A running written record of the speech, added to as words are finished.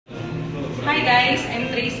Hi guys, I'm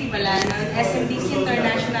Tracy Balanon, SMDC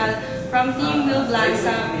International from Team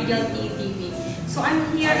𝙃𝙪𝙧𝙧𝙮 RealTV. So I'm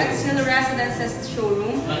here at ZEAL Residences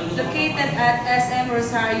showroom located at SM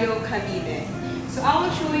Rosario, Cavite. So I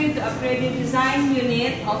will show you the upgraded design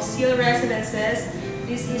unit of ZEAL Residences.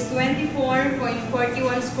 This is 24.41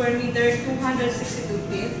 square meter, 262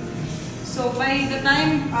 feet. So by the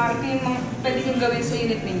time ito yung pwede nyo gawin sa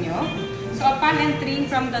unit ninyo. So upon entering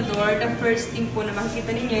from the door, the first thing po na makikita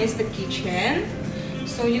ninyo is the kitchen.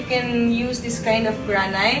 So you can use this kind of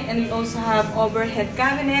granite, and we also have overhead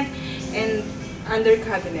cabinet and under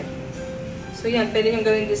cabinet. So yan, pwede nyo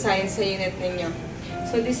gawin design sa unit ninyo.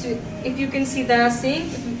 So this, if you can see the sink,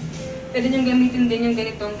 pwede nyo gamitin din yung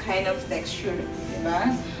ganitong kind of texture,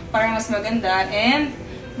 diba? Para mas maganda and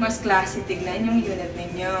mas classy tignan yung unit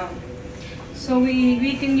ninyo. So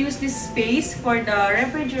we can use this space for the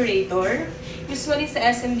refrigerator. Usually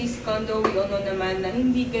sa SMDC condo, we all know naman na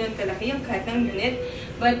hindi ganun kalaki yung cut ng unit.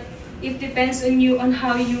 But it depends on you on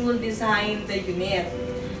how you will design the unit.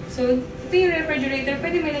 So ito yung refrigerator,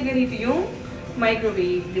 pwede may lagay dito yung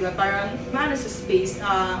microwave, di ba? Parang maano sa space,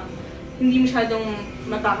 hindi masyadong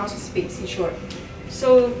matakaw sa space, in short.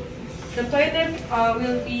 So the toilet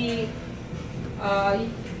will be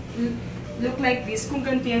look like this kung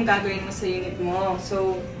ganito yung gagawin mo sa unit mo.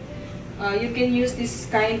 So, you can use this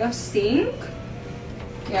kind of sink.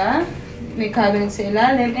 Yeah, may cabinet sa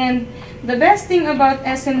ilalim. And the best thing about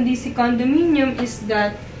SMDC condominium is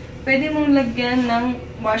that pwede mong lagyan ng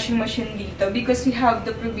washing machine dito because we have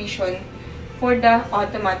the provision for the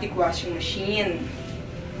automatic washing machine.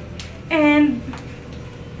 And,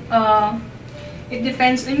 it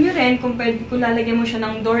depends on you rin kung lalagyan mo siya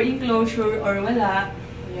ng door enclosure or wala.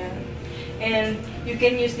 Yan. And you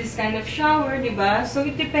can use this kind of shower, diba? So,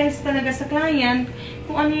 it depends talaga sa client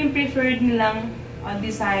kung ano yung preferred nilang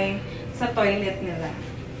design sa toilet nila.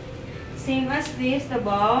 Same as this, the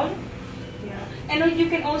bowl. Yeah. And you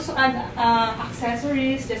can also add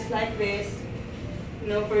accessories just like this, you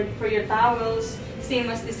know, for your towels. Same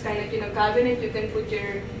as this kind of, you know, cabinet. You can put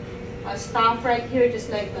your stuff right here, just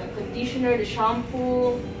like the conditioner, the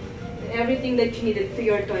shampoo, everything that you needed to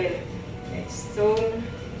your toilet. Okay, so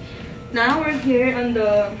now we're here on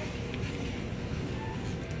the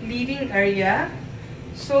living area.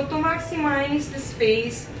 So to maximize the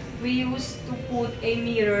space, we used to put a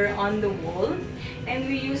mirror on the wall, and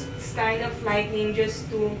we used this kind of lighting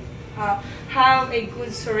just to have a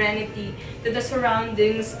good serenity to the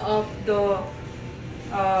surroundings of the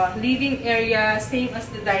living area, same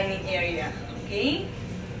as the dining area. Okay,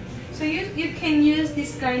 so you can use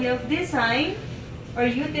this kind of design or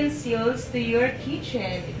utensils to your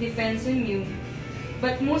kitchen. It depends on you.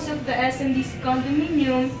 But most of the SMDC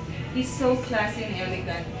condominium is so classy and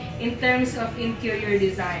elegant in terms of interior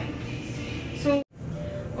design. So,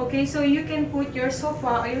 okay, so you can put your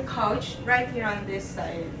sofa or your couch right here on this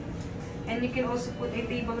side. And you can also put a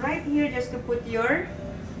table right here just to put your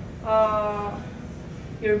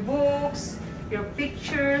books, your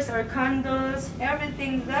pictures or candles,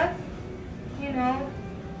 everything that, you know,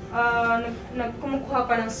 kumukuha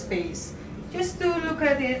pa ng space. Just to look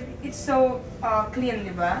at it, it's so clean,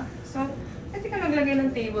 diba? So, pwede ka maglagay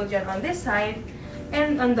ng table dyan on this side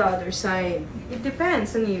and on the other side. It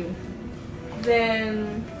depends on you.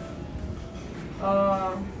 Then,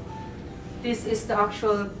 this is the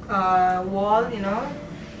actual wall, you know?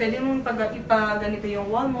 Pwede mong ipaganito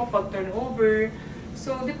yung wall mo pag turn over.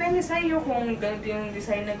 So, depende sa iyo kung ganito yung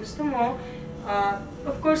design na gusto mo.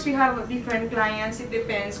 Of course, we have different clients. It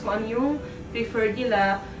depends kung ano yung preferred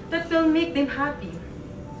nila that will make them happy,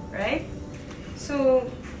 right? So,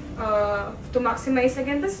 to maximize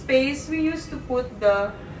again the space, we used to put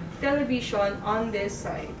the television on this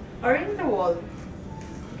side or in the wall.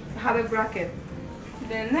 Have a bracket.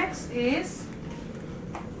 Then next is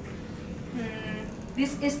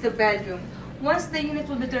this is the bedroom. Once the unit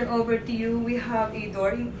will be turned over to you, we have a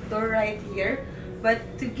door right here. But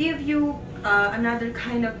to give you another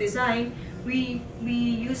kind of design, we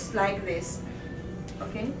use like this.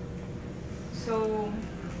 Okay, so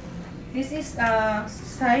this is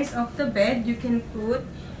size of the bed. You can put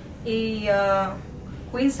a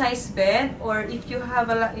queen size bed, or if you have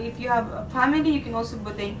a family, you can also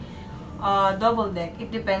put a double deck.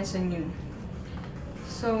 It depends on you.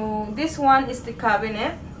 So this one is the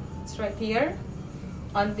cabinet. It's right here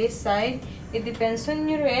on this side. It depends on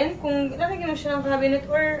you rin kung ilalagay mo siya ng cabinet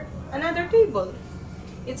or another table.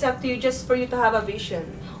 It's up to you, just for you to have a vision.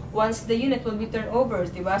 Once the unit will be turned over,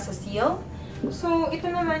 diba, sa ZEAL. So, ito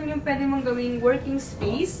naman yung pwede mong gawing working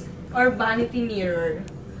space or vanity mirror.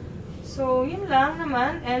 So, yun lang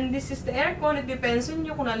naman. And this is the aircon. It depends on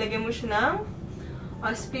you kung nalagay mo siya ng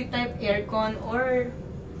a split type aircon, or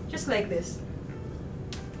just like this.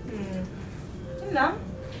 Yun lang.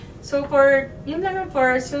 So yun lang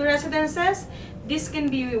for ZEAL Residences. This can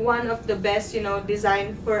be one of the best,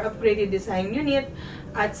 design for upgraded design unit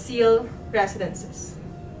at ZEAL Residences.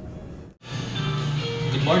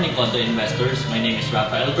 Good morning, condo investors. My name is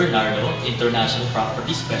Rafael Bernardo, International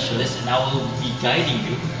Property Specialist, and I will be guiding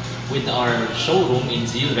you with our showroom in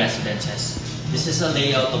ZEAL Residences. This is a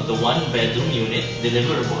layout of the one-bedroom unit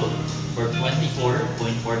deliverable for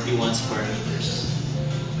 24.41 square meters.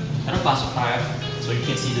 Tara, pasok tayo so you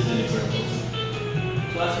can see the deliverable.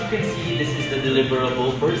 So as you can see, this is the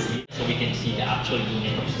deliverable for ZEAL. So we can see the actual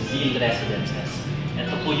unit of ZEAL Residences.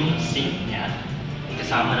 Ito po yung sink niya,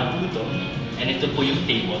 kasama na po ito. And ito po yung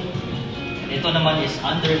table. And ito naman is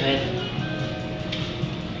underhead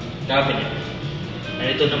cabinet.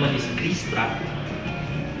 And ito naman is grease trap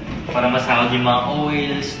para masahod yung mga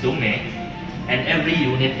oils, dumi. And every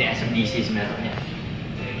unit ni SMDC is meron yan.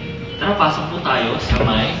 Tara, pasok po tayo sa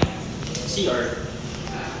may CR.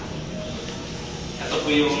 Ito po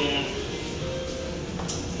yung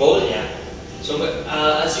bowl niya. So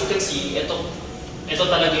as you can see, ito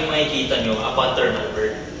talaga yung makikita nyo upon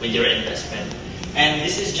turnover with your investment. And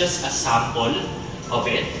this is just a sample of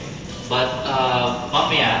it. But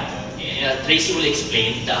mamaya, Tracy will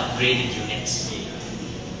explain the upgraded units.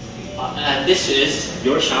 This is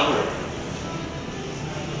your shower.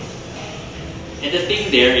 And the thing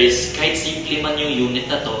there is, kahit simple man yung unit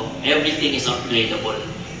na to, everything is upgradable.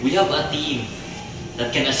 We have a team that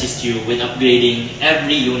can assist you with upgrading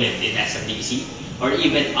every unit in SMDC or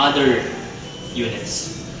even other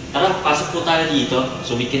units. Tara, pasok po tayo dito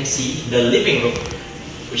so we can see the living room,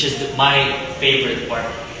 which is my favorite part.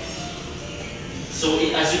 So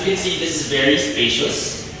as you can see, this is very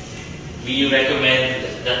spacious. We recommend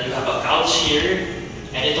that you have a couch here.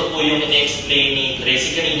 And ito po yung ina-explain ni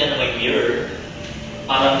Tracy kanina na may mirror.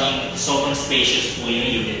 Parang sobrang spacious po yung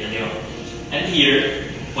unit na yun. And here,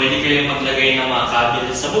 pwede kayo maglagay ng mga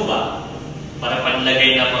cabinet sa baba para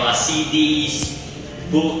panlagay ng mga CDs,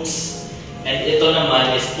 books. And ito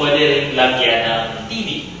naman is pwede rin lagyan ng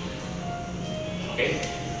TV. Okay?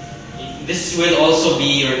 This will also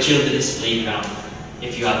be your children's playground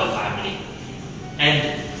if you have a family.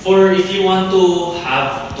 And if you want to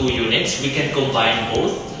have two units, we can combine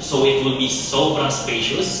both. So it will be sobrang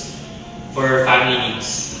spacious for family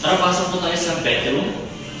needs. Tara, pasok po tayo sa bedroom.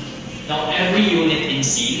 Now, every unit in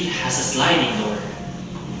ZEAL has a sliding door.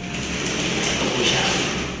 Ito po siya.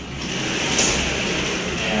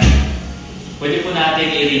 Pwede po natin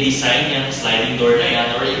i-redesign yung sliding door na yan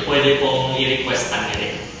or pwede pong i-request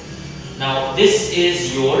natin. Now, this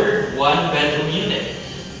is your one-bedroom unit.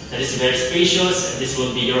 That is very spacious, and this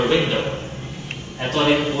will be your window. Ito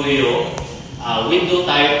rin po yung window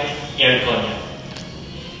type aircon niya.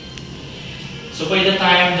 So by the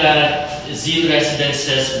time that ZEAL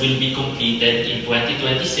Residences will be completed in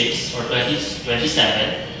 2026 or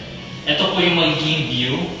 2027, ito po yung magiging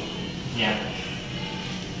view niya.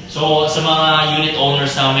 So, sa mga unit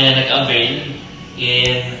owners namin na nag-avail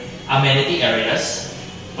in amenity areas,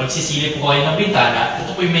 pag sisilip po kayo ng bintana,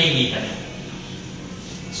 ito po yung makikita niyo.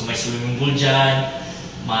 So, may swimming pool dyan,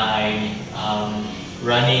 may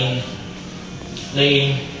running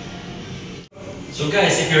lane. So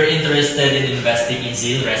guys, if you're interested in investing in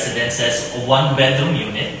ZEAL Residences, a one-bedroom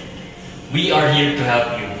unit, we are here to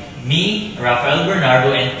help you. Me, Rafael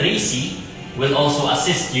Bernardo, and Tracy will also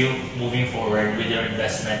assist you moving forward with your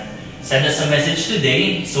investment. Send us a message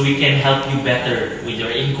today so we can help you better with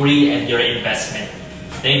your inquiry and your investment.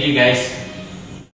 Thank you guys.